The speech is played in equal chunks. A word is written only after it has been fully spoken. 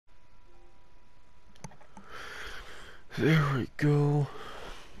There we go.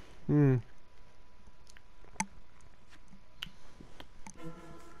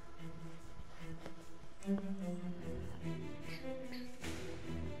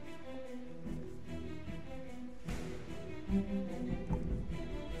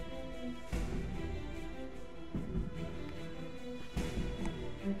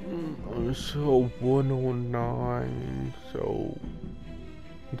 So 109, so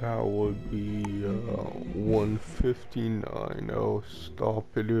that would be 159. I'll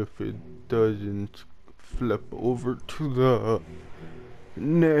stop it if it doesn't flip over to the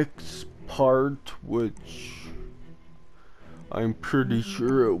next part, which I'm pretty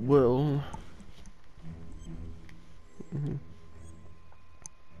sure it will.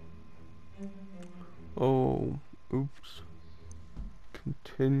 Oh, oops.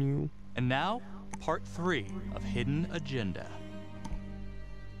 Continue. And now, part 3 of Hidden Agenda.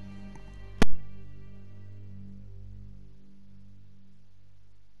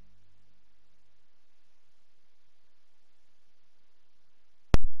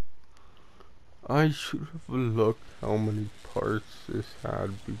 I should have looked how many parts this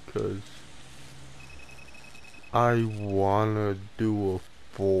had because I wanna do a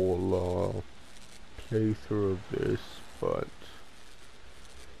full playthrough of this, but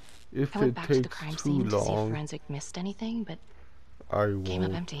if I went it back to the takes crime too scene to see if long, Forensic missed anything, but I came up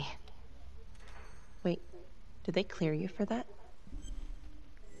won't. empty. Wait, did they clear you for that?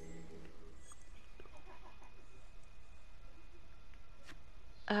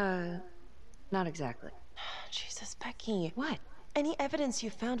 Not exactly. Jesus, Becky. What? Any evidence you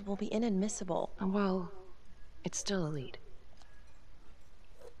found will be inadmissible. Well, it's still a lead.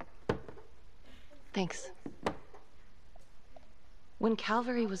 Thanks. When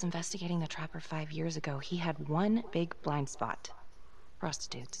Calvary was investigating the Trapper 5 years ago, he had one big blind spot.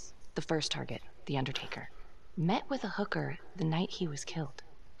 Prostitutes. The first target, the Undertaker. Met with a hooker the night he was killed.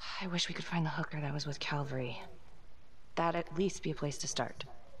 I wish we could find the hooker that was with Calvary. That'd at least be a place to start.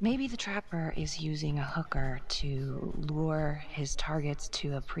 Maybe the Trapper is using a hooker to lure his targets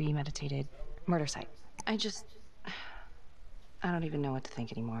to a premeditated murder site. I don't even know what to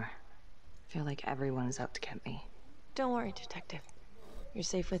think anymore. I feel like everyone is out to get me. Don't worry, Detective. You're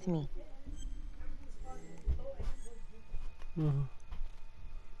safe with me.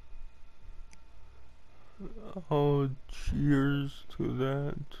 Oh, cheers to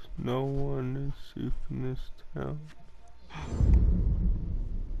that. No one is safe in this town.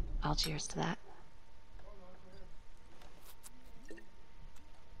 I'll cheers to that.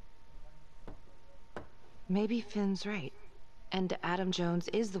 Maybe Finn's right, and Adam Jones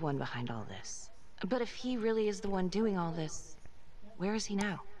is the one behind all this. But if he really is the one doing all this, where is he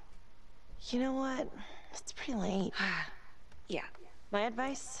now? You know what? It's pretty late. Yeah. My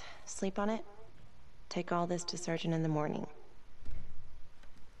advice, sleep on it. Take all this to Sergeant in the morning.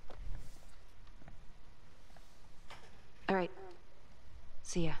 All right.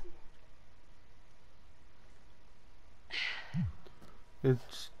 See ya.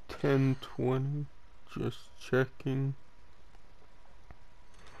 It's 10:20. Just checking.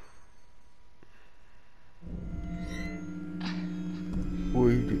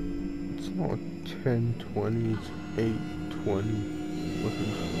 Wait, it's not 10:20, it's 8:20. What is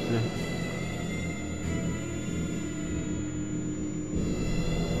that?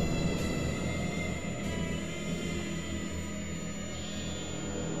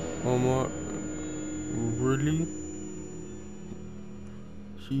 Really?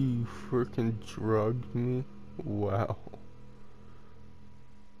 She freaking drugged me? Wow.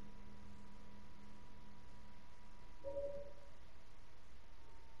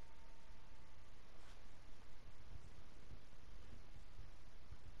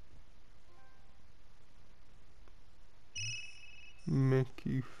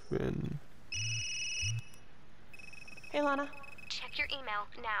 Mickey Finn. Hey, Lana. Check your email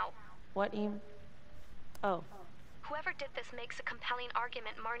now. What email? Oh. Whoever did this makes a compelling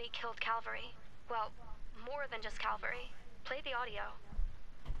argument Marnie killed Calvary. Well, more than just Calvary. Play the audio.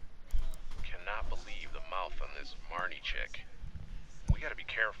 Cannot believe the mouth on this Marnie chick. We gotta be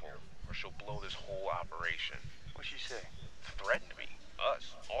careful, or she'll blow this whole operation. What'd she say? Threatened me.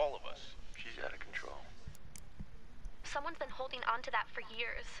 Us. All of us. She's out of control. Someone's been holding on to that for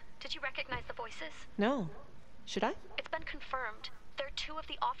years. Did you recognize the voices? No. Should I? It's been confirmed. They're two of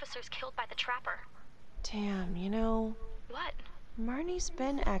the officers killed by the Trapper. Damn, you know, What? Marnie's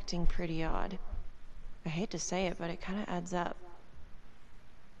been acting pretty odd. I hate to say it, but it kind of adds up.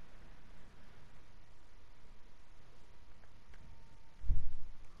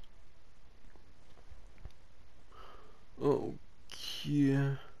 Oh,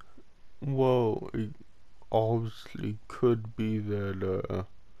 yeah. Whoa. obviously could be that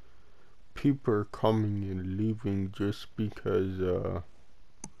people are coming and leaving just because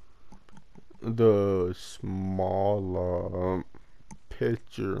the small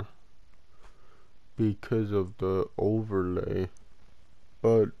picture, because of the overlay.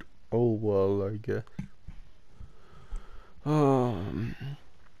 But oh well, I guess.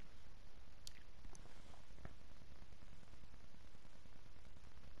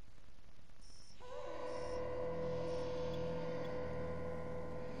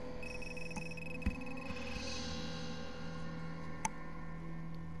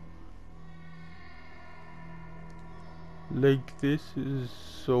 Like, this is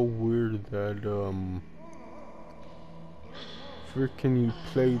so weird that freaking you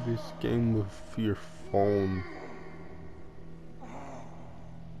play this game with your phone.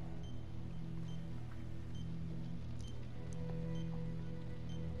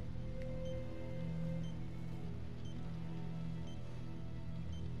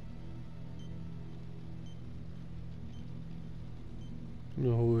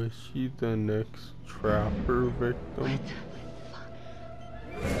 No, is she the next trapper victim?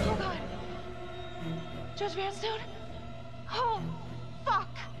 Oh god! Judge Vanstone? Oh, fuck!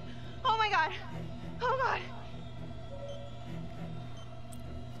 Oh my god! Oh god!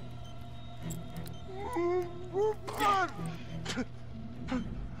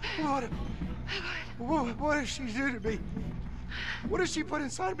 What did she do to me? What did she put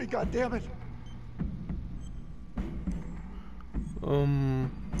inside me, goddammit?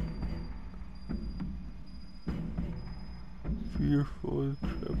 Fearful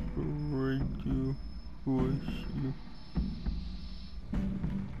separate you. Who is she?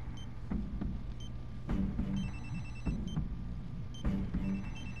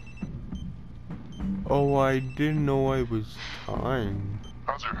 Oh, I didn't know I was timed.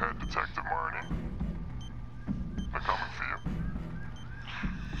 How's your head, Detective Marnie? They're coming for you.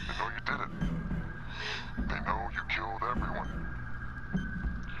 They know you did it. They know you killed everyone.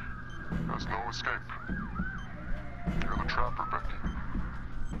 There's no escape. You're the trapper, Becky.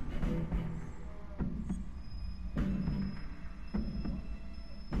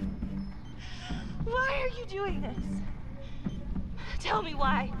 Why are you doing this? Tell me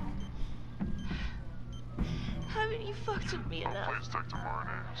why. Haven't you fucked with me enough? Please, Detective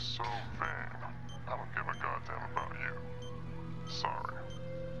Marnie, is so vain. I don't give a goddamn about you. Sorry.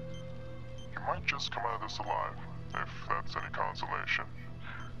 You might just come out of this alive, if that's any consolation.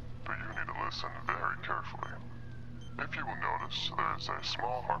 But you need to listen very carefully. If you will notice, there's a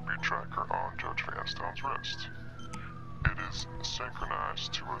small heartbeat tracker on Judge Vanstone's wrist. It is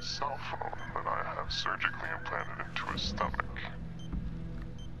synchronized to a cell phone that I have surgically implanted into his stomach.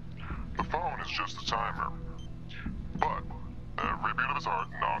 The phone is just a timer, but every beat of his heart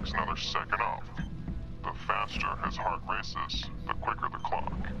knocks another second off. The faster his heart races, the quicker the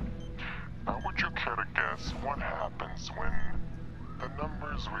clock. Now, would you care to guess what happens when the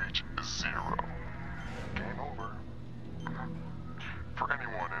numbers reach 0? Game over. For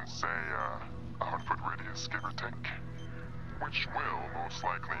anyone in, say, 100-foot radius, give or take, which will most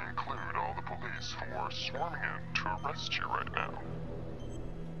likely include all the police who are swarming in to arrest you right now.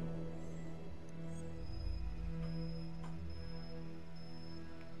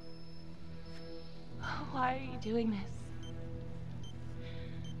 Why are you doing this?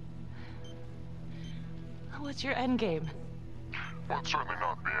 What's your endgame? Well, it's certainly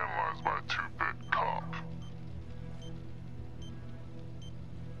not be analyzed by a 2-bit cop.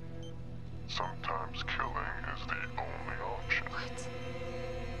 Sometimes killing is the only option. What?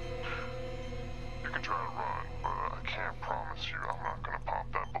 You can try to run, but I can't promise you I'm not gonna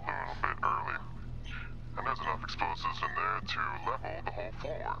pop that balloon a bit early. And there's enough explosives in there to level the whole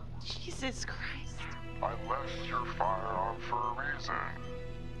floor. Jesus Christ. I left your fire on for a reason.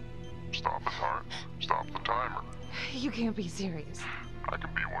 Stop his heart, stop the timer. You can't be serious. I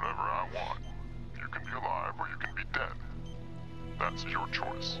can be whatever I want. You can be alive or you can be dead. That's your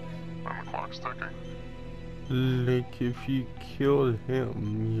choice. And the clock's ticking. Like, if you kill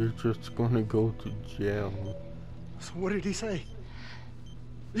him, you're just gonna go to jail. So what did he say?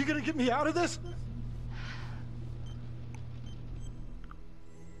 You gonna get me out of this?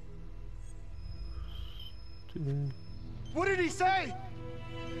 What did he say?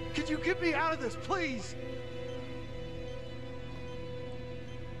 Could you get me out of this, please?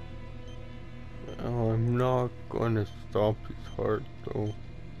 I'm not gonna stop his heart, though.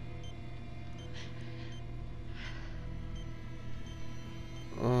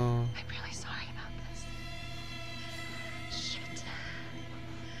 I'm really sorry about this. Shit.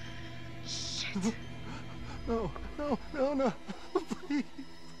 No, please,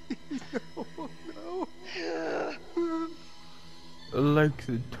 no. like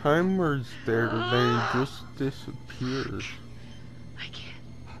the timer's there, then it just disappears. I can't.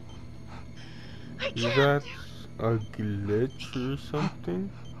 Is that a glitch or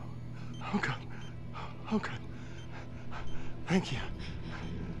something? Oh God. Oh God. Thank you.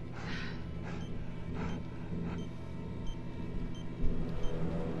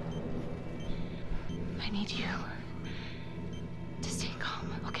 I need you to stay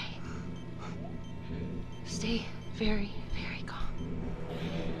calm, okay? Stay very, very calm.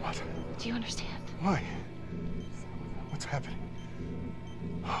 What? Do you understand? Why? What's happening?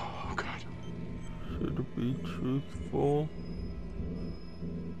 Oh God. Should it be truthful?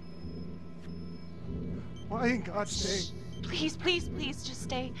 Why in God's name? Please, please, please, just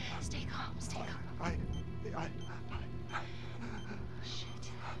stay calm, stay calm. I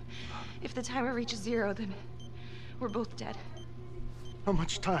Shit. If the timer reaches 0, then we're both dead. How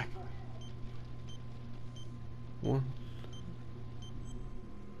much time? One.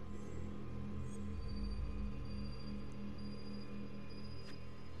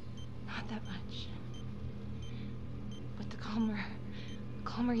 Not that much. But the calmer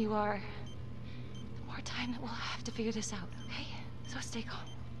you are, the more time that we'll have to figure this out, okay? So stay calm.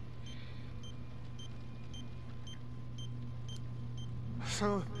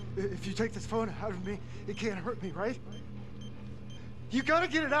 So, if you take this phone out of me, it can't hurt me, right? You gotta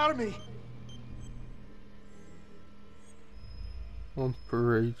get it out of me! I'm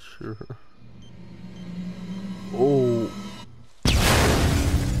pretty sure. Oh.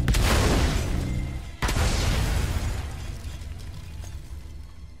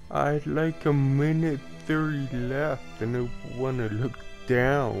 I had like a minute 30 left and when I looked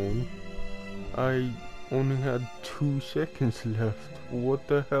down, I only had 2 seconds left. What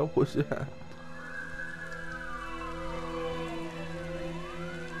the hell was that?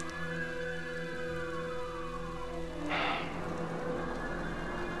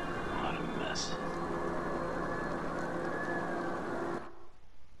 What a mess.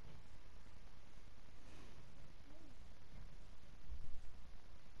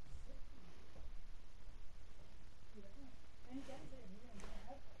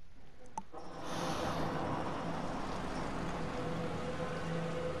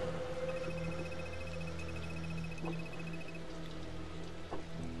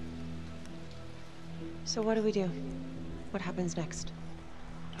 So what do we do? What happens next?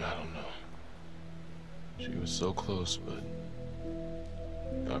 I don't know. She was so close, but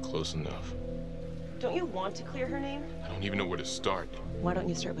not close enough. Don't you want to clear her name? I don't even know where to start. Why don't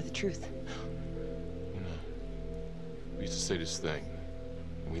you start with the truth? You know, we used to say this thing,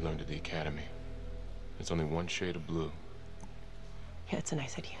 and we learned at the academy. It's only one shade of blue. Yeah, it's a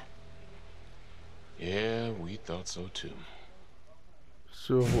nice idea. Yeah, we thought so too.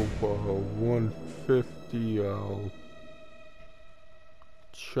 So, 150,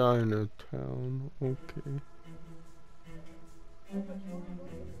 Chinatown, okay.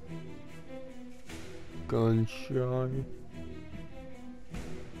 Gun-shy.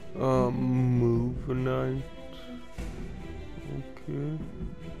 Move night. Okay.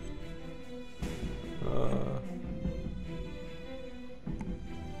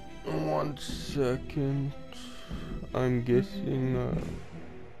 1 second. I'm guessing,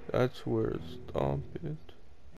 that's where Stomp is.